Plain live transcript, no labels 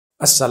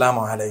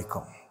Assalamu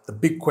alaikum. The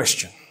big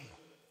question,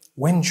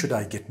 when should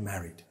I get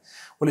married?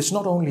 Well, it's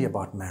not only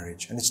about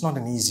marriage, and it's not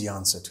an easy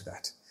answer to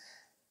that.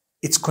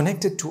 It's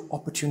connected to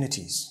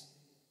opportunities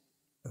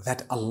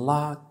that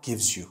Allah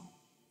gives you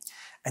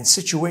and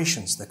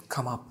situations that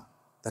come up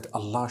that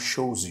Allah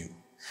shows you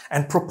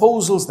and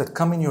proposals that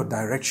come in your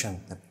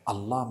direction that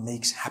Allah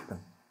makes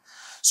happen.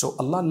 So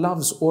Allah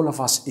loves all of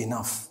us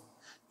enough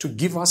to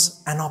give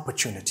us an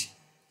opportunity.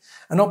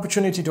 An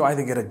opportunity to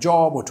either get a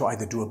job or to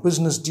either do a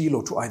business deal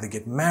or to either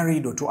get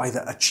married or to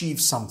either achieve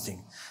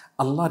something.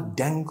 Allah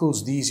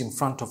dangles these in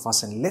front of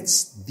us and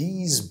lets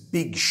these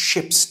big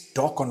ships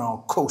dock on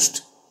our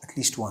coast at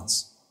least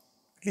once.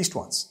 At least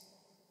once.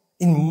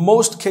 In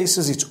most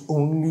cases, it's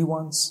only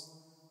once.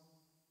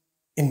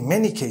 In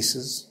many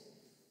cases,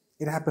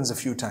 it happens a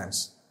few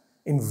times.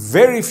 In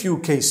very few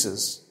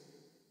cases,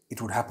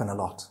 it would happen a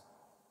lot.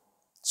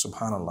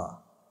 Subhanallah.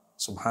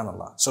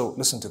 Subhanallah. So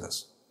listen to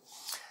this.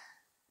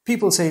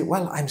 People say,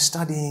 well, I'm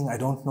studying, I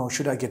don't know,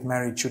 should I get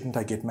married, shouldn't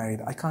I get married?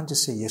 I can't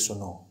just say yes or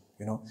no.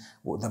 You know,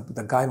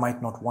 the guy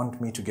might not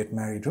want me to get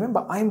married.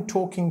 Remember, I'm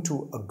talking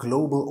to a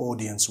global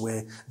audience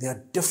where there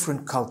are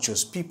different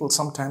cultures. People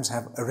sometimes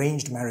have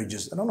arranged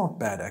marriages that are not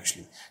bad,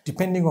 actually,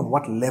 depending on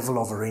what level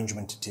of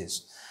arrangement it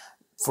is.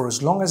 For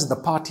as long as the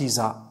parties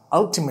are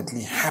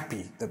ultimately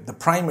happy, the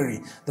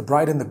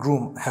bride and the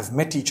groom have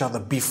met each other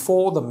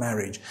before the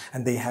marriage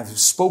and they have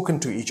spoken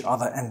to each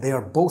other and they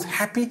are both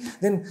happy,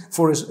 then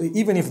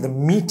even if the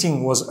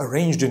meeting was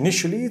arranged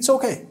initially, it's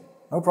okay.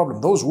 No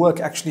problem. Those work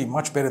actually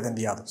much better than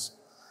the others.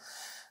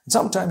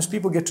 Sometimes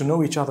people get to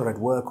know each other at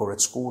work or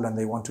at school and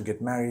they want to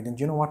get married. And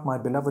you know what, my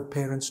beloved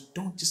parents,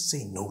 don't just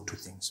say no to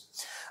things.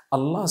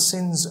 Allah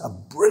sends a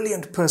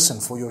brilliant person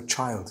for your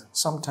child,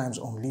 sometimes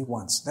only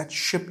once. That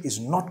ship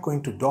is not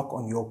going to dock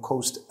on your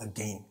coast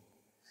again.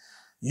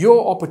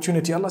 Your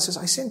opportunity, Allah says,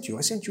 I sent you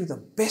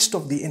the best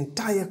of the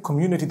entire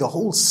community, the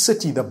whole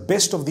city, the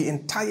best of the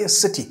entire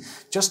city.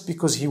 Just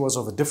because he was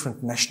of a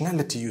different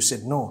nationality, you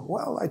said no.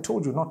 Well, I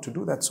told you not to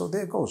do that, so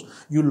there goes.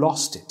 You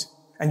lost it.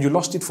 And you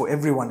lost it for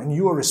everyone, and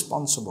you are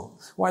responsible.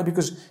 Why?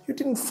 Because you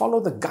didn't follow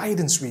the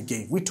guidance we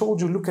gave. We told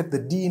you, look at the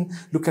deen,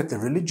 look at the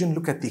religion,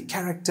 look at the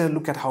character,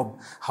 look at how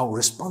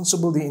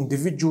responsible the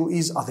individual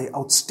is. Are they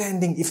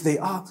outstanding? If they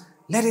are,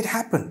 let it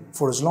happen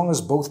for as long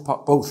as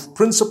both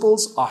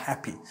principals are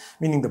happy,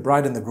 meaning the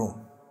bride and the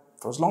groom.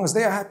 For as long as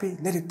they are happy,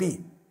 let it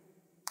be.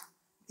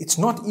 It's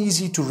not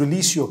easy to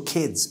release your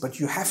kids, but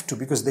you have to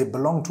because they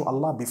belong to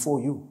Allah before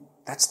you.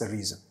 That's the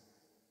reason.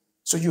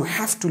 So you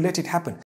have to let it happen.